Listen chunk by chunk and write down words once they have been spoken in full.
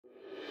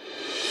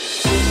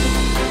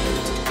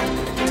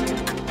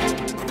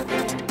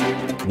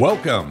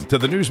Welcome to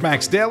the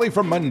Newsmax Daily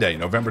for Monday,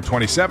 November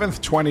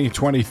 27th,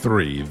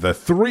 2023, the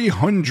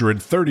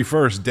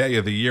 331st day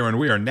of the year, and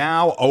we are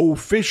now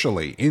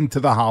officially into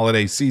the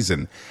holiday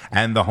season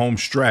and the home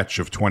stretch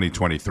of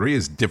 2023,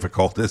 as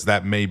difficult as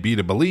that may be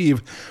to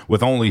believe.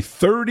 With only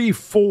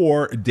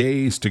 34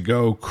 days to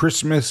go,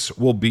 Christmas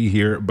will be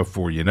here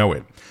before you know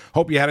it.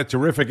 Hope you had a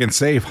terrific and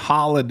safe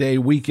holiday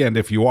weekend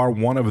if you are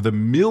one of the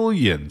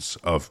millions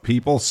of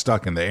people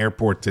stuck in the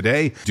airport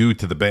today due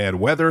to the bad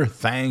weather.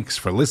 Thanks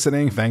for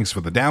listening. Thanks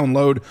for the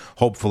download.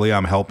 Hopefully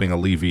I'm helping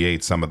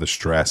alleviate some of the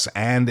stress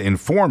and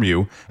inform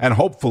you, and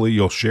hopefully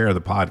you'll share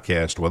the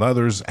podcast with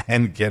others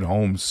and get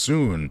home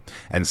soon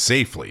and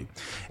safely.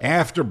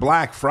 After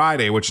Black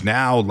Friday, which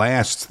now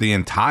lasts the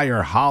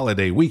entire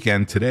holiday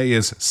weekend, today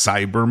is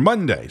Cyber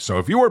Monday. So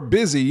if you are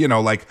busy,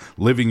 like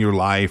living your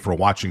life or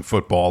watching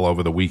football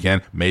over the weekend,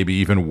 maybe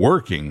even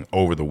working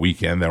over the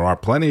weekend, there are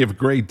plenty of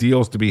great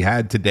deals to be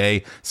had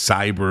today,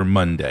 Cyber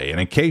Monday. And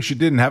in case you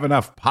didn't have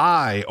enough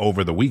pie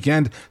over the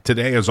weekend,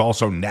 today is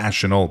also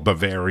National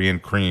Bavarian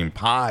Cream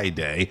Pie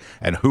Day,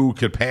 and who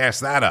could pass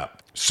that up?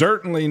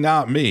 Certainly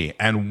not me.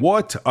 And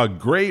what a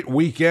great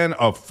weekend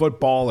of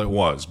football it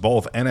was,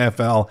 both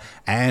NFL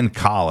and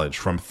college,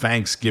 from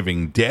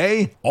Thanksgiving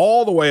Day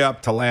all the way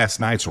up to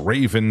last night's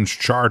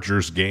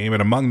Ravens-Chargers game.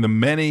 And among the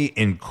many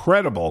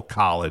incredible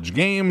college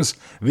games,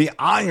 the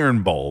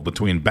Iron Bowl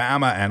between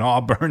Bama and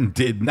Auburn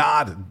did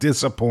not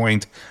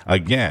disappoint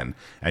again.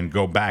 And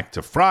go back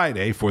to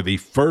Friday for the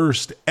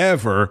first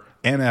ever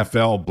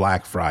NFL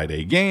Black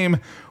Friday game,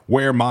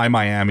 where my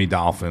Miami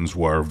Dolphins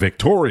were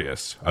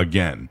victorious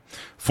again.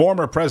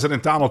 Former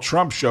President Donald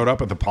Trump showed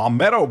up at the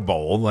Palmetto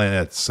Bowl.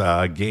 It's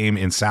a game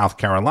in South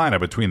Carolina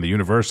between the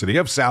University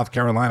of South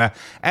Carolina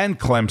and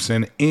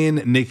Clemson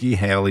in Nikki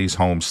Haley's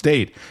home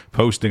state,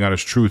 posting on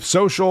his Truth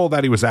Social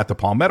that he was at the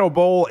Palmetto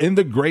Bowl in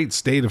the great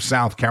state of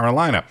South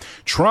Carolina.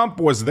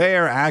 Trump was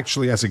there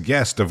actually as a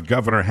guest of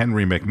Governor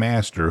Henry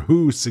McMaster,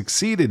 who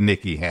succeeded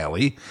Nikki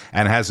Haley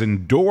and has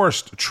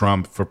endorsed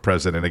Trump for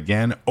president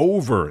again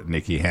over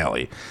Nikki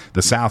Haley.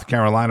 The South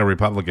Carolina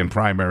Republican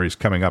primary is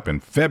coming up in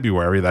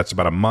February. That's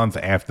about a month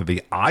after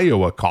the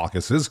Iowa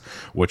caucuses,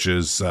 which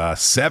is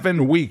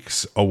 7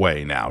 weeks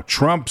away now.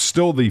 Trump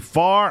still the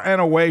far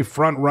and away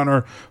front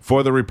runner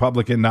for the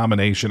Republican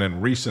nomination,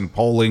 and recent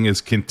polling is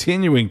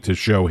continuing to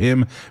show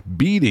him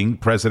beating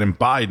President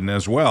Biden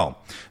as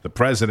well. The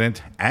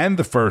president and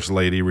the first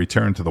lady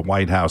return to the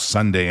White House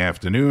Sunday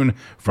afternoon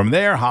from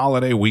their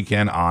holiday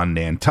weekend on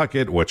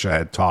Nantucket, which I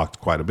had talked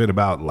quite a bit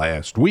about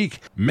last week.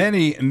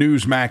 Many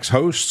Newsmax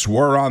hosts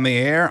were on the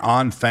air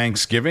on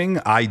Thanksgiving.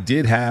 I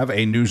did have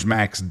a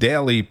Newsmax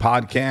Daily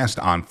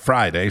podcast on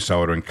Friday, so I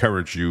would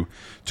encourage you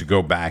to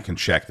go back and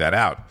check that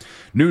out.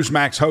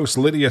 Newsmax host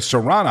Lydia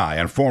Serrani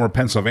and former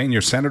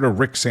Pennsylvania Senator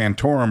Rick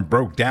Santorum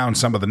broke down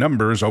some of the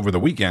numbers over the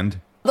weekend.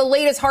 The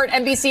latest Hart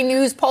NBC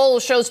News poll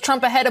shows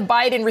Trump ahead of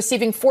Biden,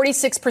 receiving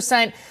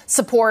 46%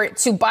 support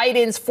to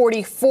Biden's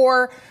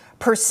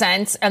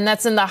 44%, and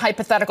that's in the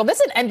hypothetical.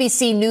 This is an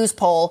NBC News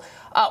poll.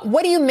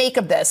 What do you make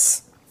of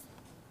this?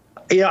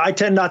 Yeah, I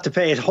tend not to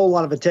pay a whole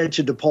lot of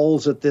attention to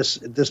polls at this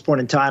point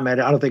in time. I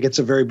don't think it's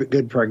a very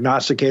good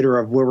prognosticator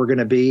of where we're going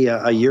to be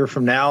a year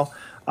from now.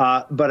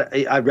 But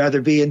I'd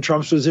rather be in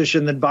Trump's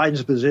position than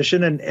Biden's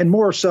position, and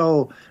more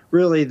so,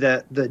 really,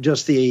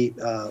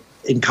 the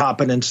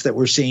incompetence that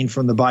we're seeing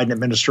from the Biden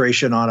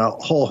administration on a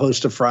whole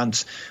host of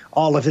fronts.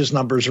 All of his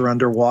numbers are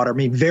underwater. I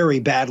mean, very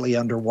badly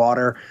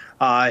underwater.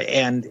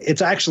 And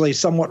it's actually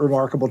somewhat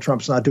remarkable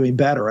Trump's not doing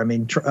better. I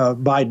mean,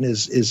 Biden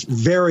is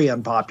very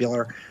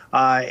unpopular.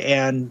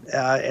 And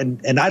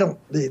I don't.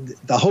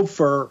 The hope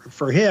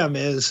for him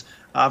is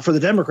for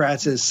the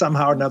Democrats is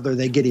somehow or another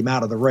they get him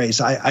out of the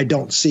race. I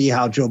don't see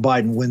how Joe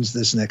Biden wins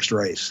this next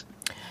race.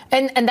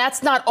 And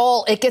that's not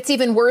all. It gets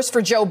even worse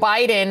for Joe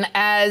Biden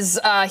as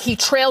he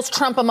trails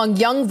Trump among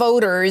young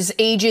voters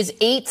ages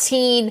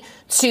 18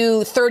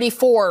 to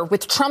 34,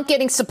 with Trump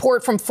getting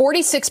support from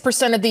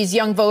 46% of these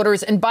young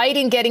voters and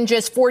Biden getting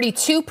just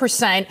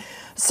 42%.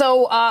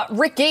 So,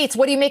 Rick Gates,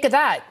 what do you make of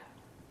that?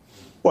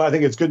 Well, I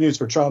think it's good news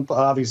for Trump.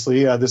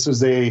 Obviously, this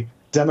is a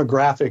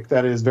demographic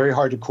that is very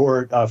hard to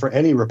court for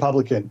any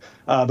Republican.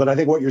 But I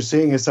think what you're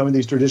seeing is some of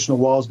these traditional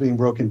walls being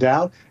broken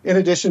down, in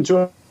addition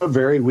to a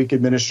very weak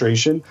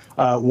administration,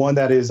 one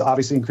that is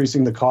obviously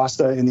increasing the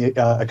cost in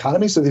the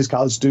economy. So these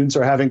college students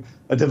are having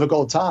a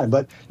difficult time.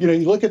 But, you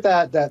look at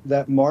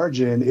that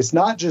margin. It's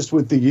not just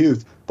with the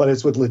youth, but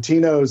it's with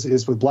Latinos,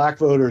 it's with black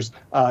voters,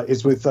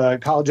 it's with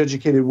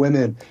college-educated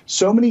women.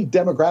 So many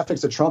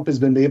demographics that Trump has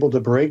been able to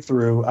break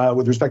through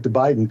with respect to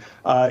Biden.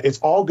 It's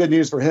all good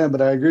news for him,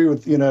 but I agree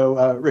with,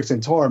 Rick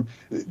Santorum.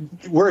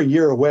 We're a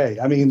year away.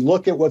 I mean,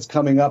 look at what's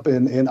coming up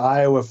in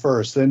Iowa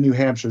first, then New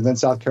Hampshire, then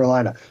South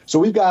Carolina. So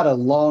we've got a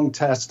long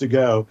test to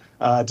go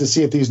to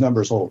see if these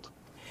numbers hold.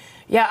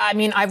 Yeah, I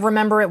mean, I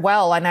remember it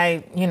well, and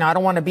I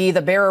don't want to be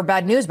the bearer of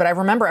bad news, but I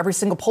remember every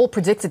single poll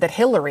predicted that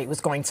Hillary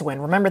was going to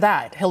win. Remember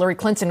that. Hillary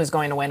Clinton was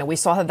going to win, and we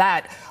saw how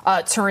that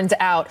turned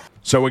out.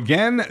 So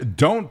again,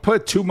 don't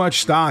put too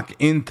much stock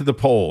into the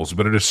polls,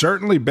 but it is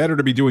certainly better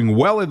to be doing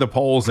well in the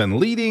polls and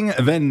leading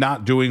than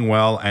not doing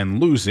well and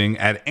losing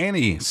at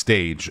any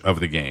stage of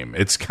the game.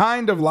 It's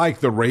kind of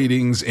like the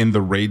ratings in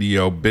the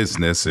radio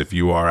business, if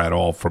you are at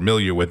all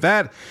familiar with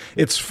that.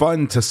 It's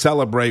fun to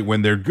celebrate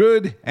when they're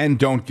good and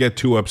don't get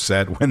too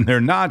upset when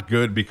they're not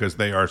good because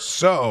they are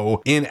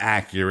so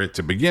inaccurate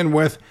to begin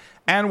with.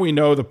 And we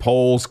know the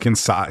polls can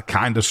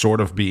kind of sort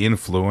of be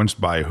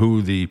influenced by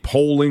who the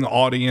polling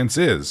audience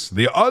is.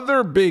 The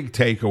other big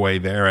takeaway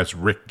there, as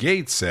Rick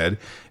Gates said,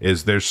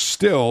 is there's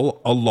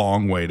still a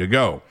long way to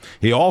go.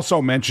 He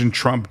also mentioned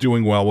Trump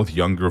doing well with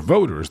younger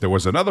voters. There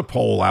was another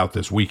poll out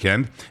this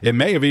weekend. It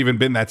may have even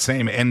been that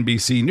same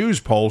NBC News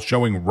poll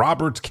showing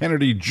Robert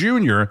Kennedy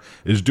Jr.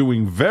 is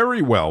doing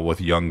very well with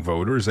young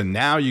voters. And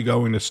now you're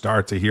going to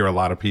start to hear a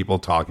lot of people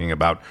talking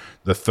about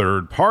the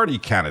third-party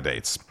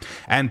candidates.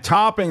 And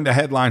topping the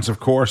headlines,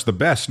 of course, the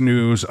best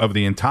news of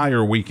the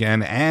entire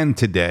weekend and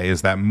today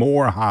is that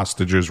more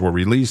hostages were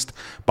released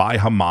by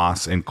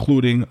Hamas,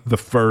 including the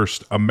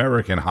first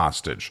American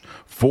hostage,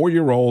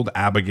 4-year-old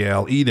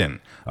Abigail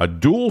Eden, a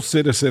dual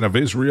citizen of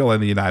Israel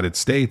and the United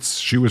States.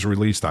 She was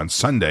released on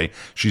Sunday.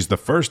 She's the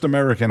first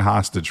American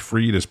hostage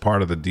freed as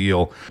part of the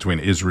deal between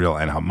Israel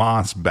and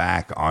Hamas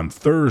back on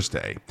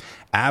Thursday.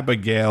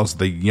 Abigail's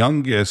the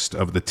youngest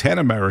of the 10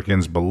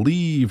 Americans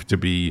believed to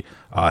be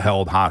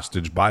held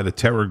hostage by the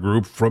terror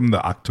group from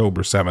the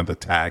October 7th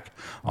attack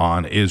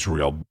on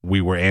Israel.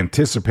 We were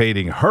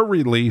anticipating her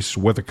release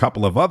with a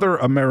couple of other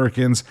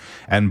Americans,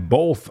 and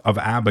both of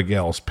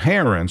Abigail's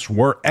parents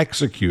were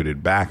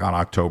executed back on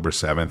October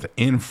 7th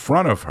in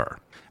front of her.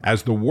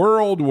 As the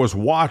world was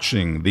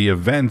watching the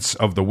events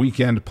of the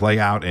weekend play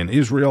out in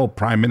Israel,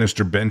 Prime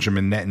Minister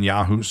Benjamin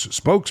Netanyahu's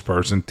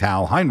spokesperson,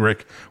 Tal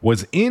Heinrich,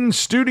 was in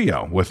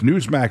studio with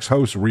Newsmax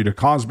host Rita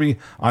Cosby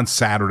on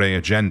Saturday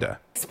Agenda.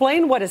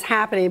 Explain what is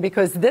happening,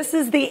 because this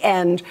is the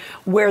end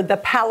where the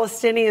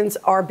Palestinians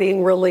are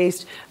being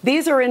released.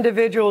 These are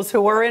individuals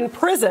who are in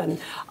prison.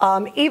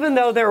 Even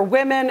though they're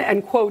women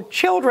and, quote,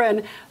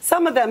 children,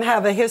 some of them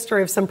have a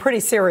history of some pretty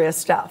serious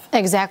stuff.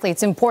 Exactly.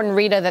 It's important,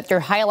 Rita, that you're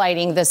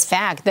highlighting this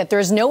fact that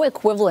there's no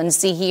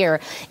equivalency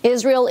here.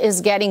 Israel is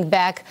getting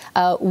back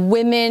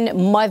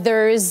women,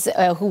 mothers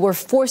who were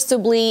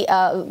forcibly,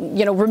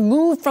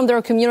 removed from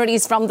their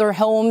communities, from their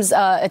homes,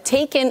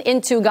 taken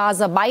into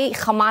Gaza by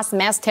Hamas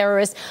mass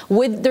terrorists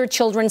with their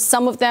children.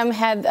 Some of them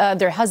had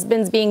their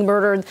husbands being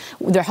murdered.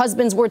 Their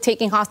husbands were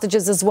taking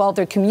hostages as well.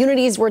 Their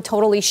communities were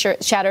totally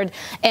shattered.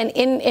 And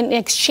in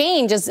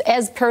exchange,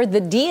 as per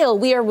the deal,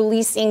 we are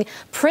releasing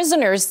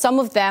prisoners. Some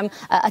of them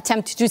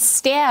attempted to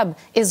stab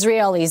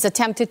Israelis,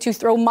 attempted to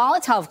throw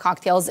Molotov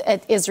cocktails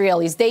at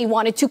Israelis. They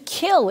wanted to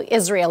kill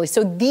Israelis.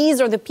 So these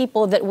are the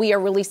people that we are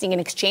releasing in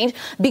exchange,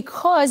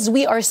 because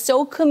we are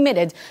so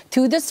committed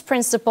to this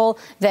principle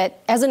that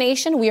as a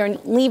nation, we are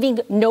leaving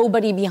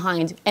nobody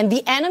behind. And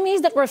the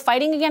enemies that we're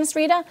fighting against,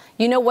 Rita,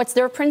 you know what's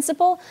their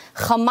principle?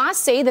 Hamas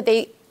say that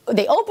they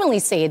openly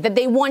say that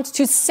they want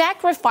to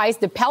sacrifice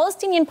the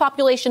Palestinian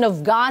population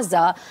of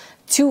Gaza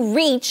to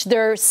reach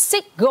their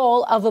sick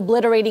goal of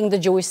obliterating the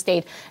Jewish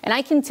state. And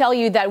I can tell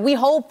you that we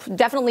hope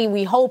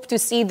to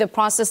see the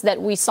process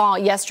that we saw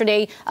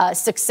yesterday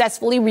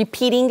successfully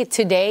repeating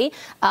today.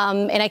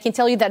 And I can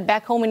tell you that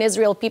back home in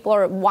Israel, people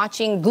are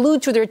watching,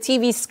 glued to their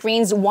TV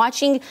screens,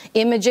 watching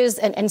images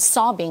and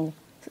sobbing.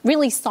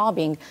 Really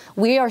sobbing.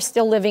 We are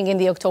still living in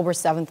the October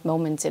 7th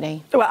moment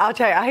today. Well, I'll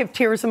tell you, I have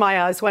tears in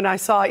my eyes when I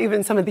saw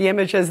even some of the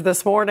images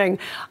this morning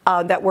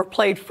that were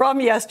played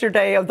from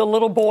yesterday of the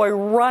little boy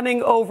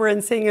running over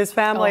and seeing his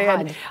family.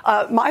 And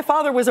my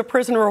father was a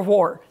prisoner of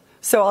war.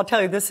 So I'll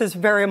tell you, this is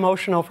very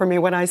emotional for me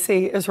when I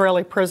see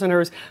Israeli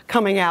prisoners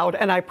coming out,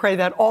 and I pray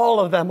that all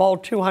of them, all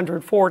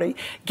 240,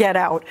 get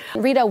out.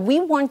 Rita, we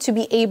want to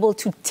be able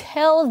to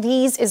tell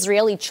these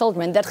Israeli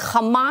children that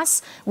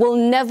Hamas will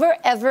never,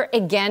 ever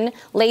again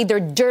lay their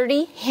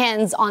dirty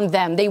hands on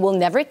them. They will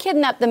never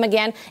kidnap them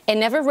again and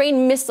never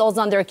rain missiles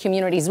on their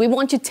communities. We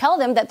want to tell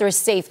them that they're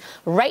safe.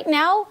 Right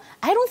now,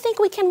 I don't think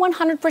we can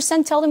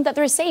 100% tell them that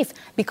they're safe,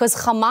 because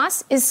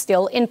Hamas is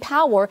still in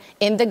power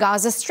in the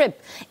Gaza Strip.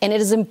 And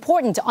it is important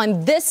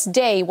on this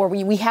day where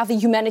we have a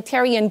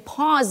humanitarian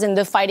pause in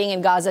the fighting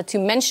in Gaza to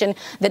mention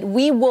that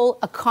we will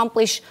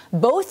accomplish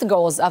both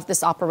goals of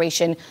this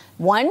operation.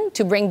 One,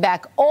 to bring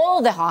back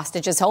all the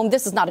hostages home.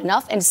 This is not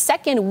enough. And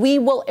second, we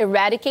will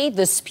eradicate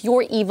this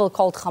pure evil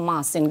called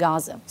Hamas in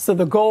Gaza. So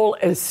the goal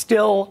is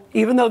still,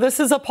 even though this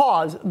is a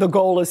pause, the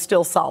goal is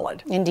still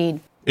solid.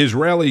 Indeed.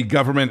 Israeli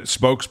government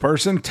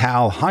spokesperson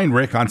Tal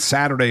Heinrich on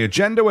Saturday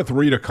Agenda with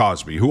Rita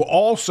Cosby, who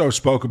also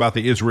spoke about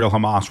the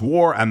Israel-Hamas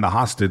war and the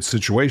hostage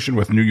situation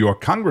with New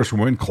York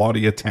Congresswoman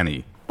Claudia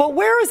Tenney. But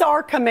where is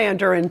our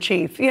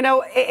commander-in-chief? You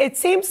know, it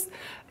seems,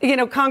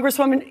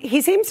 Congresswoman,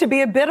 he seems to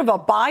be a bit of a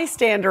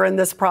bystander in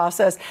this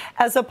process,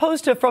 as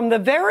opposed to from the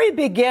very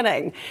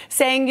beginning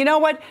saying, you know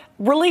what,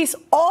 release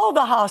all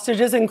the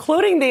hostages,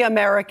 including the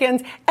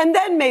Americans, and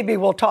then maybe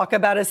we'll talk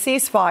about a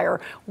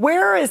ceasefire.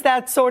 Where is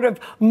that sort of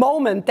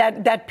moment,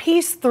 that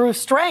peace through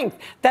strength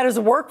that has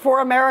worked for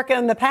America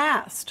in the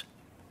past?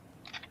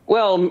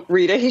 Well,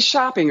 Rita, he's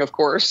shopping, of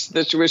course,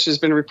 which has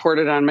been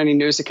reported on many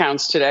news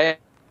accounts today.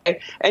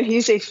 And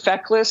he's a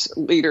feckless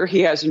leader.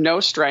 He has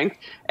no strength,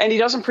 and he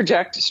doesn't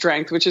project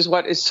strength, which is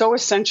what is so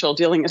essential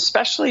dealing,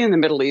 especially in the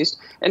Middle East,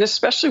 and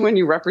especially when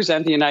you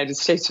represent the United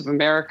States of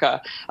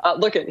America.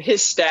 Look at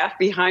his staff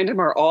behind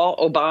him are all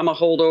Obama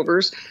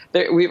holdovers.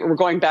 We're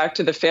going back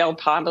to the failed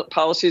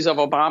policies of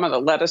Obama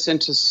that led us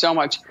into so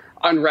much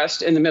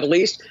unrest in the Middle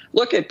East.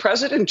 Look at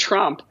President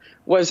Trump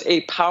was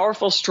a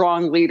powerful,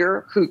 strong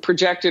leader who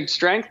projected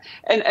strength.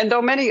 And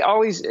though many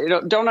always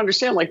don't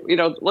understand,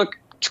 look,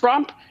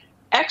 Trump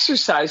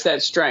exercise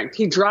that strength.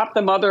 He dropped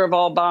the mother of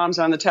all bombs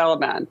on the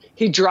Taliban.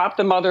 He dropped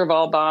the mother of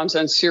all bombs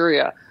on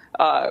Syria.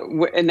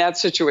 In that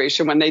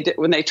situation, when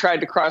they tried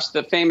to cross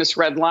the famous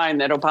red line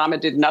that Obama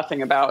did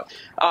nothing about,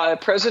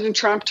 President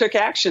Trump took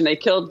action. They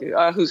killed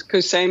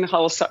Hussein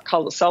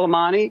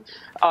Soleimani,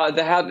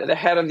 the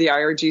head of the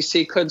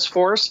IRGC Quds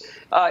force,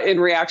 in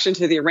reaction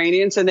to the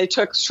Iranians, and they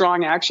took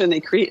strong action. They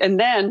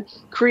then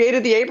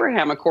created the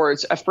Abraham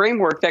Accords, a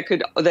framework that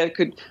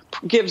could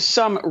give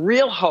some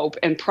real hope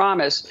and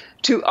promise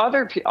to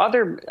other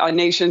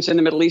nations in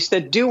the Middle East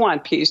that do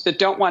want peace, that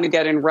don't want to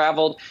get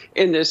unraveled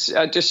in this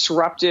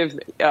disruptive,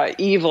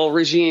 evil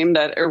regime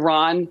that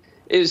Iran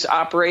is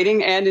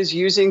operating and is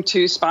using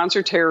to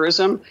sponsor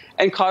terrorism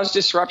and cause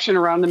disruption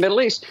around the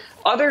Middle East.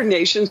 Other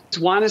nations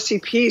want to see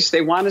peace.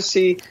 They want to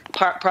see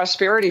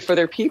prosperity for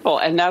their people,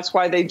 and that's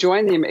why they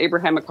joined the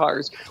Abraham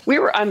Accords. We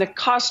were on the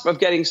cusp of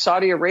getting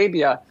Saudi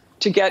Arabia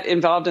to get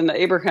involved in the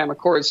Abraham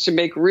Accords, to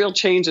make real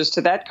changes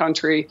to that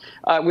country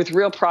with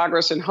real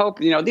progress and hope.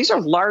 These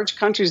are large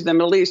countries in the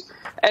Middle East,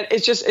 and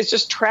it's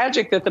just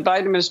tragic that the Biden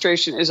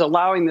administration is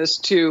allowing this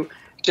to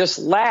just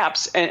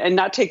lapse and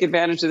not take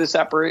advantage of this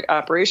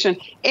operation,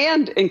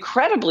 and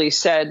incredibly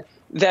said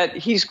that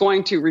he's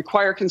going to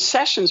require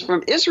concessions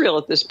from Israel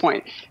at this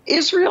point.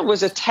 Israel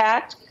was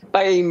attacked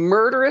by a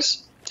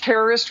murderous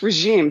terrorist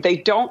regime. They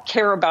don't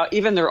care about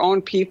even their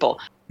own people.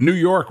 New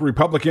York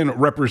Republican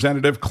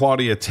Representative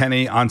Claudia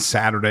Tenney on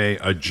Saturday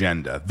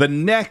agenda. The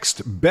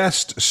next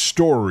best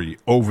story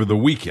over the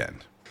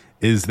weekend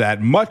is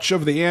that much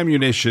of the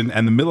ammunition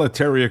and the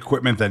military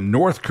equipment that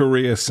North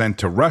Korea sent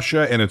to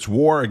Russia in its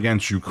war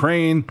against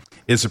Ukraine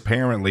is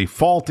apparently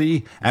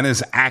faulty and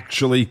is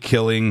actually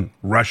killing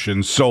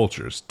Russian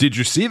soldiers. Did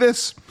you see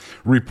this?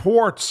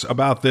 Reports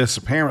about this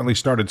apparently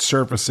started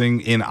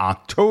surfacing in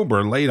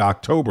October, late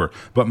October,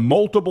 but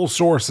multiple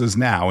sources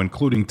now,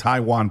 including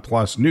Taiwan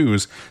Plus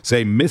News,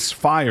 say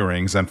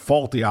misfirings and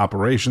faulty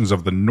operations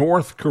of the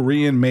North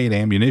Korean-made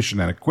ammunition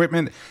and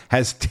equipment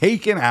has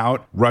taken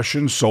out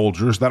Russian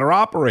soldiers that are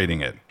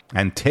operating it.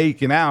 And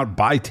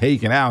by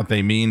taken out,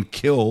 they mean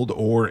killed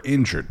or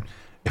injured.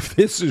 If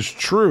this is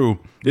true,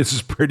 this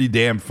is pretty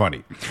damn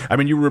funny. I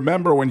mean, you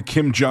remember when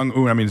Kim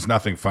Jong-un, there's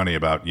nothing funny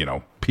about,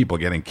 people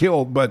getting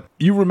killed, but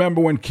you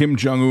remember when Kim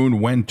Jong-un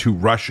went to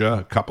Russia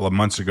a couple of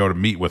months ago to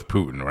meet with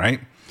Putin,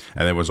 right?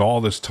 And there was all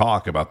this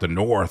talk about the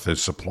North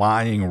is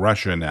supplying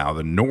Russia now.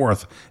 The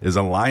North is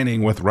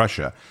aligning with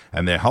Russia,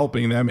 and they're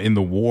helping them in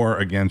the war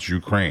against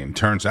Ukraine.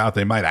 Turns out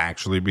they might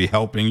actually be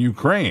helping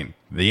Ukraine.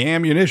 The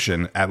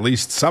ammunition, at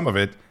least some of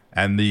it,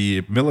 and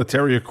the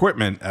military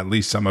equipment, at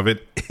least some of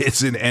it,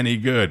 isn't any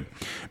good.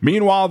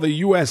 Meanwhile, the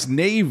U.S.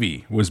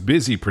 Navy was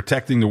busy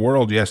protecting the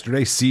world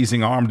yesterday,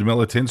 seizing armed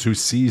militants who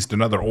seized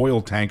another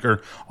oil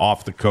tanker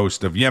off the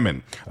coast of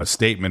Yemen. A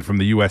statement from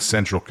the U.S.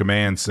 Central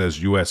Command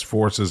says U.S.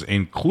 forces,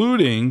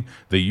 including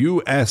the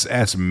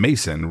USS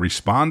Mason,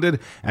 responded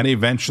and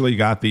eventually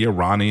got the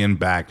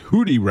Iranian-backed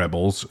Houthi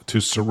rebels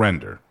to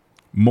surrender.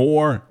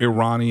 More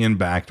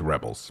Iranian-backed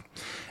rebels.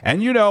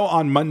 And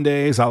on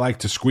Mondays, I like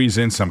to squeeze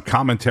in some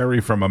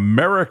commentary from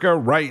America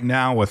Right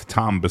Now with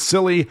Tom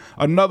Basili,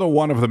 another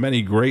one of the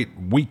many great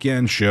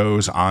weekend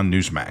shows on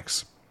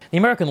Newsmax. The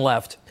American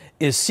left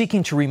is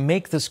seeking to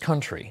remake this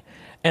country,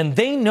 and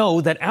they know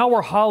that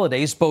our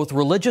holidays, both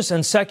religious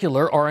and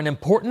secular, are an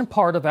important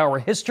part of our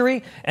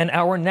history and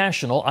our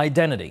national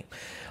identity.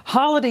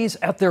 Holidays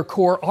at their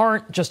core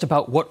aren't just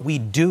about what we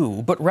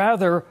do, but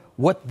rather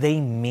what they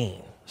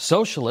mean.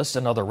 Socialists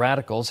and other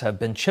radicals have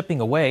been chipping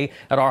away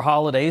at our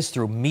holidays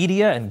through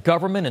media and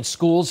government and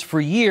schools for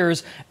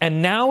years,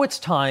 and now it's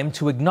time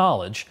to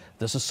acknowledge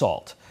this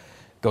assault.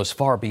 It goes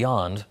far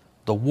beyond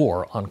the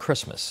war on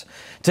Christmas.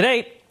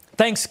 Today,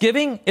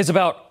 Thanksgiving is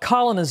about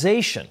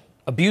colonization,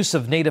 abuse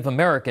of Native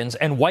Americans,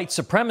 and white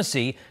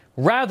supremacy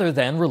rather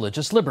than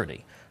religious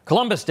liberty.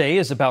 Columbus Day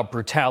is about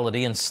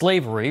brutality and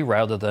slavery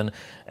rather than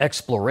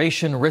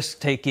exploration,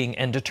 risk-taking,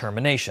 and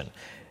determination.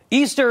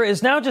 Easter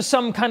is now just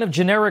some kind of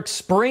generic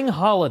spring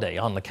holiday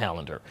on the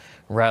calendar,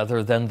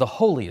 rather than the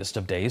holiest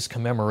of days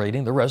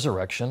commemorating the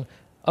resurrection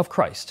of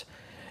Christ.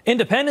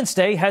 Independence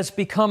Day has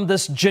become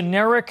this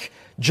generic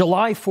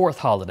July 4th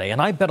holiday,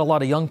 and I bet a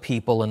lot of young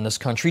people in this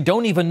country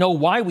don't even know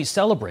why we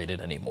celebrate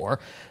it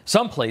anymore.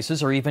 Some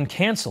places are even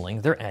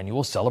canceling their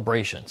annual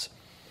celebrations.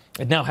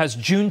 It now has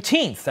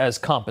Juneteenth as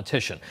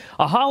competition,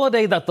 a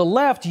holiday that the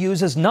left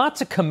uses not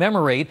to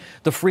commemorate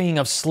the freeing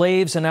of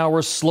slaves and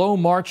our slow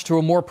march to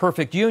a more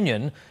perfect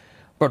union,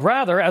 but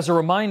rather as a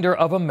reminder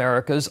of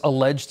America's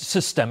alleged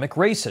systemic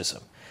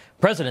racism.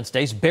 President's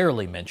Day is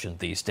barely mentioned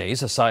these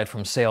days, aside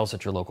from sales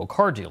at your local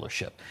car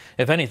dealership.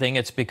 If anything,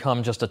 it's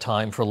become just a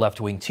time for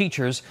left-wing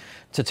teachers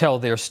to tell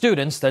their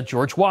students that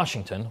George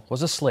Washington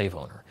was a slave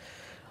owner.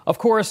 Of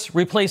course,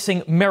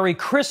 replacing Merry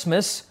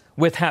Christmas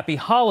with Happy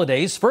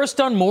Holidays, first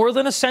done more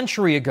than a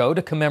century ago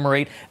to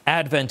commemorate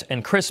Advent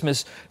and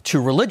Christmas,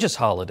 two religious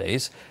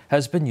holidays,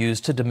 has been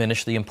used to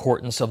diminish the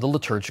importance of the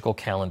liturgical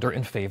calendar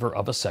in favor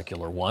of a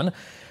secular one.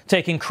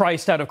 Taking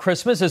Christ out of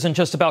Christmas isn't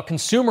just about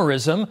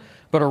consumerism,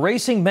 but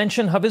erasing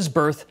mention of his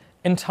birth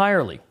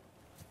entirely.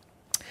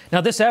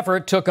 Now, this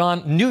effort took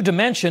on new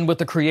dimension with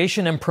the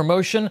creation and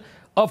promotion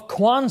of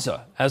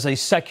Kwanzaa as a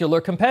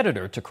secular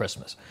competitor to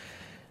Christmas.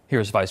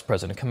 Here's Vice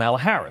President Kamala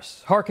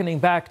Harris, hearkening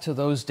back to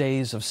those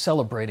days of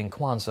celebrating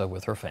Kwanzaa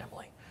with her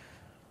family.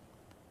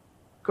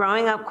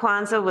 Growing up,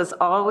 Kwanzaa was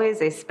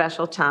always a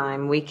special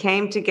time. We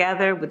came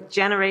together with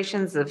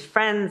generations of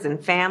friends and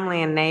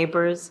family and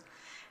neighbors.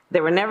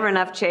 There were never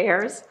enough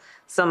chairs,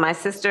 so my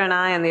sister and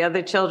I and the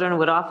other children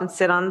would often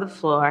sit on the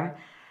floor,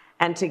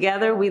 and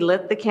together we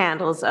lit the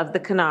candles of the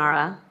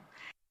Kinara.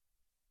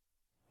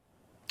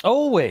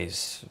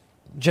 Always.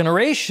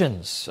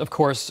 Generations. Of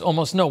course,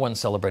 almost no one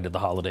celebrated the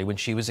holiday when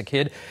she was a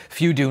kid.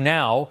 Few do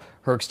now.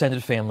 Her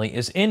extended family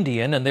is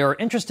Indian, and there are,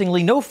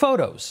 interestingly, no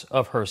photos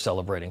of her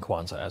celebrating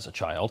Kwanzaa as a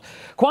child.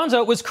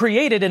 Kwanzaa was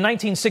created in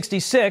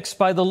 1966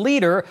 by the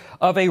leader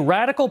of a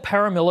radical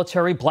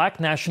paramilitary black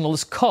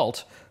nationalist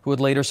cult who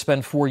would later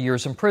spend 4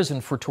 years in prison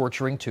for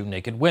torturing 2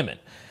 naked women.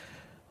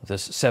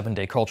 This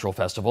 7-day cultural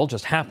festival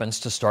just happens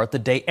to start the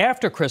day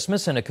after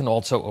Christmas, and it can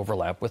also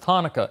overlap with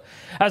Hanukkah.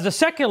 As a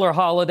secular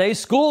holiday,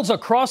 schools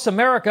across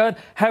America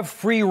have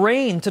free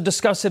rein to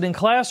discuss it in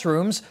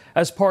classrooms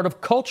as part of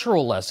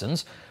cultural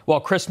lessons, while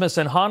Christmas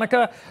and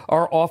Hanukkah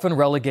are often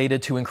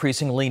relegated to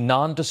increasingly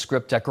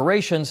nondescript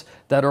decorations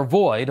that are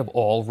void of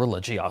all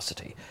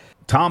religiosity.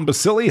 Tom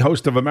Basile,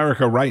 host of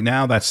America Right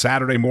Now. That's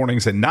Saturday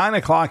mornings at 9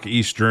 o'clock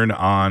Eastern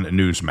on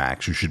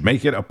Newsmax. You should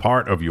make it a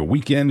part of your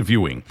weekend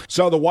viewing.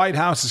 So the White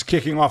House is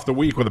kicking off the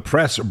week with a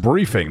press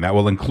briefing that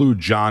will include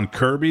John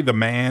Kirby, the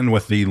man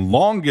with the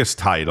longest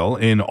title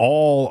in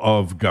all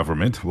of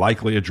government,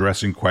 likely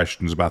addressing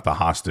questions about the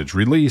hostage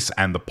release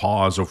and the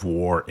pause of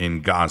war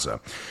in Gaza.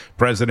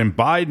 President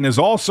Biden is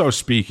also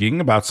speaking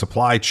about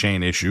supply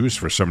chain issues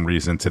for some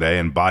reason today,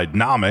 and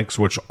Bidenomics,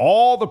 which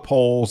all the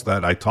polls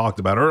that I talked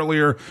about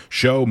earlier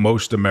show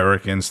most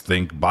Americans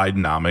think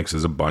Bidenomics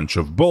is a bunch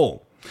of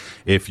bull.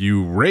 If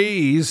you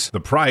raise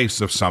the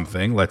price of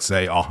something, let's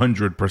say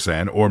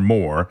 100% or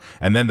more,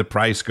 and then the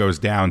price goes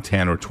down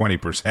 10 or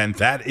 20%,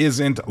 that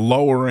isn't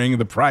lowering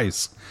the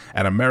price.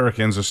 And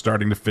Americans are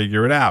starting to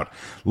figure it out.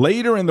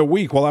 Later in the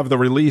week, we'll have the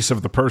release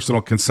of the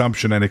Personal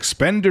Consumption and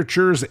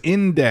Expenditures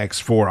Index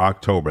for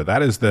October.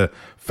 That is the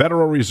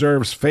Federal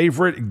Reserve's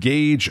favorite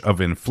gauge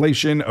of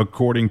inflation,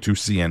 according to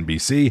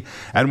CNBC.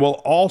 And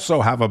we'll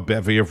also have a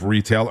bevy of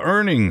retail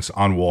earnings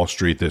on Wall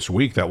Street this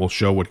week that will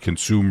show what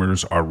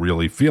consumers are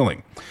really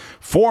feeling.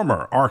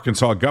 Former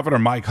Arkansas Governor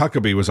Mike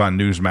Huckabee was on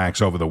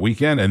Newsmax over the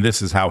weekend, and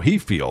this is how he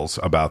feels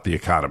about the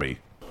economy.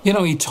 You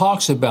know, he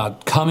talks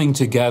about coming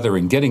together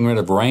and getting rid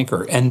of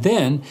rancor. And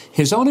then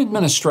his own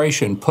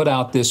administration put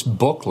out this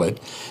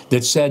booklet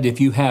that said if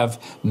you have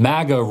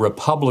MAGA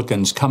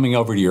Republicans coming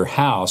over to your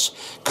house,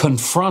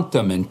 confront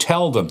them and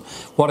tell them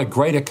what a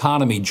great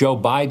economy Joe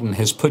Biden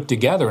has put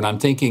together. And I'm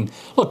thinking,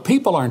 look,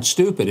 people aren't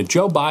stupid. If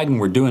Joe Biden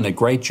were doing a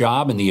great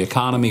job and the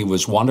economy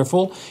was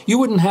wonderful, you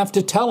wouldn't have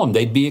to tell them.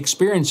 They'd be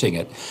experiencing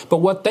it. But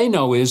what they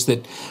know is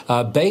that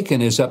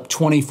bacon is up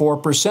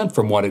 24%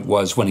 from what it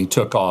was when he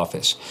took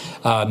office.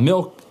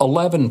 Milk,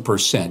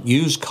 11%,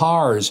 used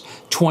cars,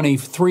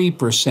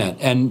 23%,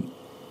 and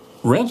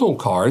rental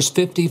cars,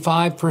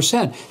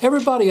 55%.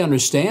 Everybody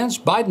understands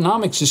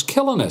Bidenomics is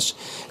killing us.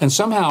 And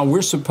somehow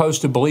we're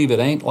supposed to believe it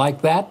ain't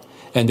like that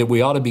and that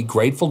we ought to be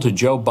grateful to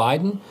Joe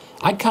Biden.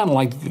 I'd kind of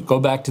like to go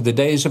back to the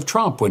days of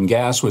Trump when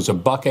gas was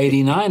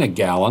 $1.89 a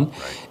gallon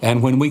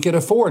and when we could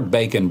afford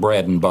bacon,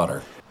 bread, and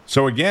butter.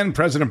 So again,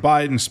 President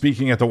Biden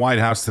speaking at the White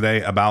House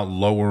today about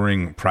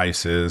lowering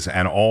prices,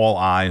 and all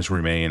eyes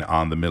remain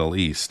on the Middle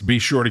East. Be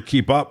sure to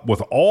keep up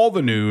with all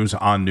the news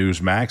on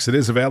Newsmax. It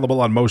is available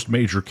on most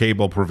major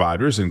cable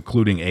providers,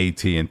 including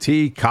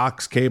AT&T,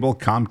 Cox Cable,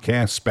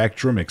 Comcast,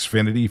 Spectrum,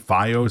 Xfinity,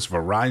 Fios,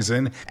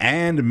 Verizon,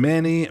 and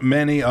many,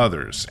 many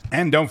others.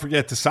 And don't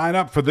forget to sign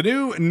up for the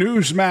new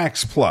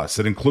Newsmax Plus.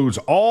 It includes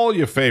all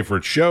your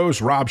favorite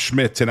shows: Rob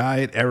Schmidt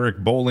Tonight, Eric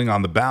Bowling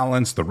on The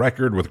Balance, The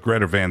Record with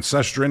Greta Van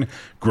Susteren,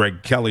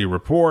 Greg Kelly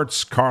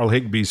Reports, Carl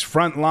Higby's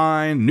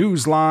Frontline,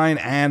 Newsline,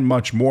 and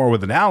much more,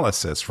 with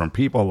analysis from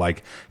people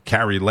like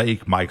Carrie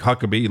Lake, Mike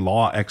Huckabee,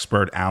 law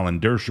expert Alan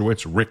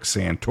Dershowitz, Rick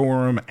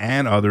Santorum,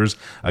 and others.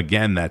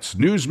 Again, that's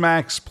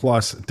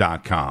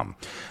NewsmaxPlus.com.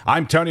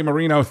 I'm Tony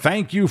Marino.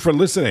 Thank you for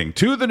listening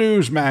to the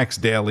Newsmax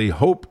Daily.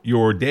 Hope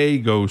your day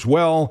goes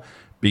well.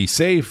 Be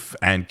safe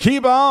and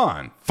keep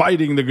on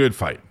fighting the good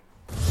fight.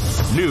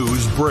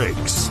 News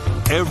breaks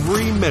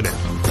every minute,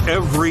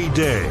 every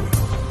day.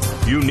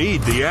 You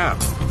need the app,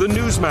 the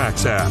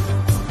Newsmax app.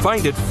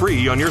 Find it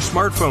free on your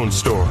smartphone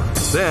store.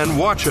 Then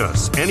watch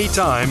us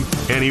anytime,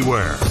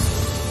 anywhere.